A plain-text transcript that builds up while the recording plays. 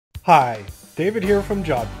Hi, David here from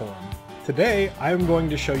Jotform. Today I am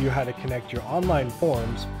going to show you how to connect your online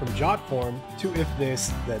forms from Jotform to If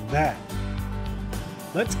This Then That.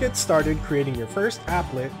 Let's get started creating your first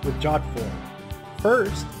applet with Jotform.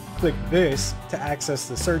 First, click this to access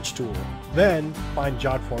the search tool. Then find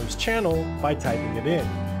Jotform's channel by typing it in.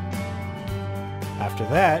 After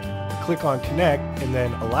that, click on Connect and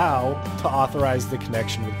then Allow to authorize the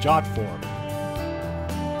connection with Jotform.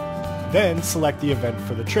 Then select the event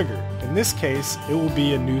for the trigger. In this case, it will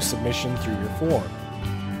be a new submission through your form.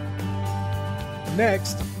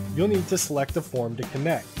 Next, you'll need to select a form to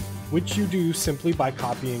connect, which you do simply by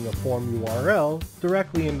copying a form URL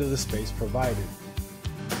directly into the space provided.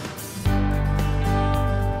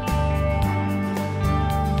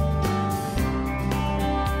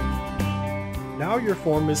 Now your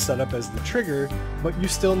form is set up as the trigger, but you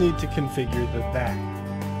still need to configure the that.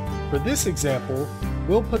 For this example,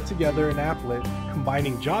 we'll put together an applet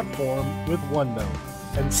combining Jotform with OneNote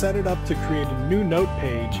and set it up to create a new note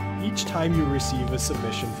page each time you receive a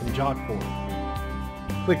submission from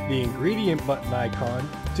Jotform. Click the ingredient button icon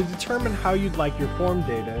to determine how you'd like your form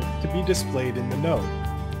data to be displayed in the note.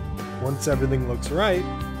 Once everything looks right,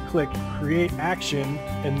 click Create Action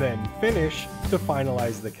and then Finish to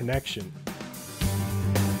finalize the connection.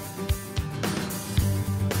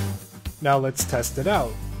 Now let's test it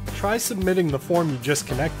out. Try submitting the form you just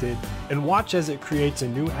connected and watch as it creates a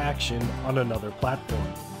new action on another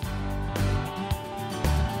platform.